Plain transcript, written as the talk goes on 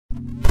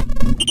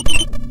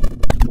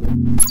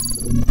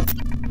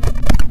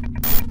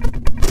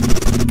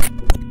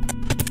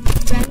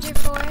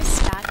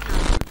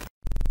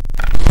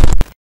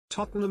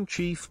Tottenham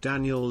chief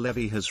Daniel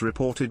Levy has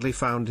reportedly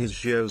found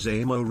his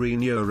Jose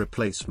Mourinho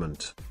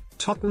replacement.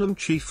 Tottenham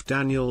chief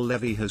Daniel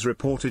Levy has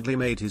reportedly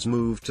made his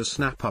move to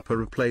snap up a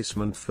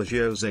replacement for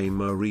Jose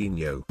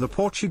Mourinho. The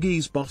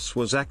Portuguese boss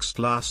was axed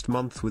last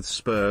month with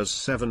Spurs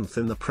 7th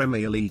in the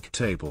Premier League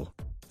table.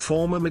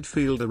 Former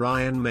midfielder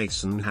Ryan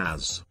Mason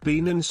has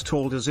been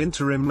installed as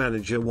interim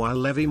manager while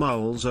Levy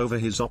mulls over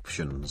his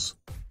options.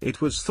 It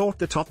was thought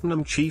the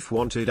Tottenham chief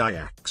wanted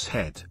Ajax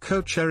head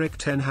coach Erik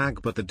ten Hag,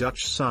 but the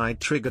Dutch side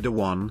triggered a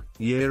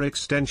one-year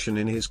extension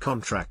in his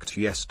contract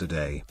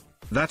yesterday.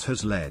 That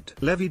has led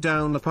Levy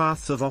down the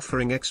path of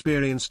offering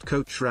experienced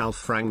coach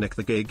Ralf Rangnick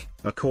the gig,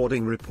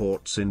 according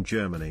reports in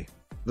Germany.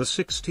 The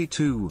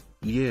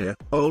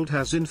 62-year-old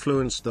has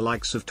influenced the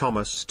likes of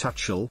Thomas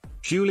Tuchel,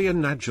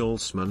 Julian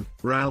Nagelsmann,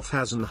 Ralph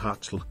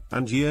Hasenhüttl,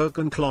 and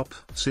Jurgen Klopp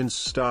since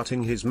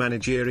starting his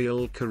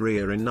managerial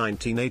career in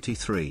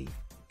 1983.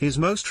 His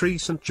most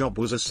recent job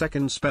was a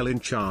second spell in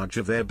charge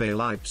of RB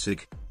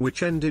Leipzig,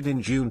 which ended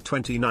in June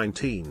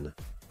 2019.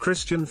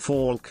 Christian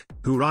Falk,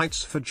 who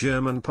writes for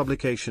German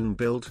publication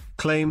Bild,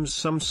 claims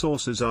some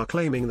sources are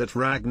claiming that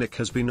Rangnick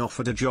has been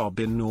offered a job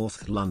in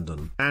North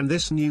London. And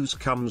this news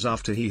comes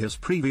after he has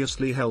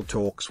previously held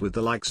talks with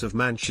the likes of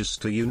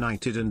Manchester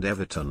United and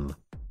Everton.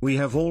 We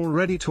have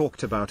already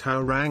talked about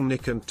how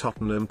Rangnick and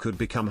Tottenham could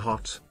become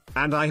hot,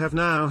 and I have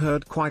now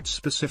heard quite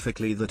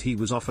specifically that he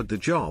was offered the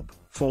job,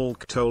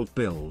 Falk told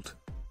Bild.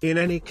 In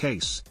any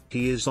case,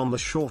 he is on the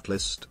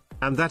shortlist,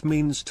 and that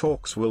means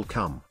talks will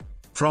come.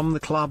 From the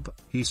club,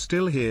 he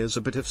still hears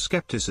a bit of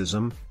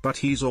skepticism, but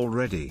he's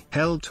already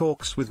held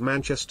talks with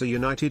Manchester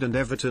United and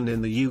Everton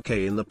in the UK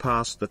in the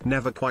past that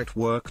never quite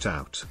worked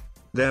out.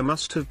 There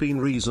must have been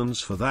reasons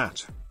for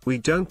that. We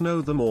don't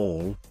know them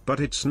all, but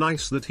it's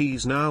nice that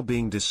he's now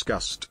being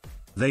discussed.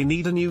 They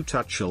need a new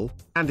Tuchel,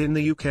 and in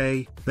the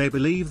UK, they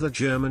believe the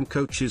German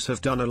coaches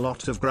have done a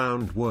lot of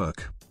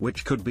groundwork,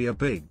 which could be a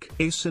big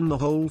ace in the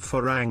hole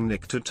for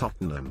Rangnick to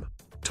Tottenham.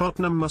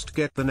 Tottenham must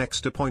get the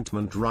next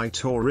appointment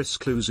right or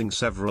risk losing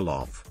several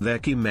of their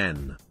key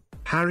men.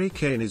 Harry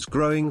Kane is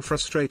growing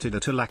frustrated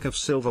at a lack of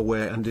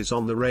silverware and is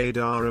on the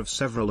radar of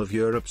several of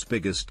Europe's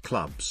biggest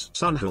clubs.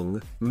 Son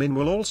Heung-min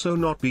will also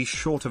not be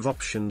short of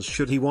options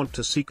should he want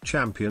to seek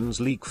Champions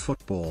League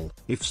football,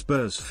 if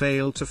Spurs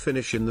fail to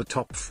finish in the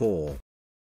top four.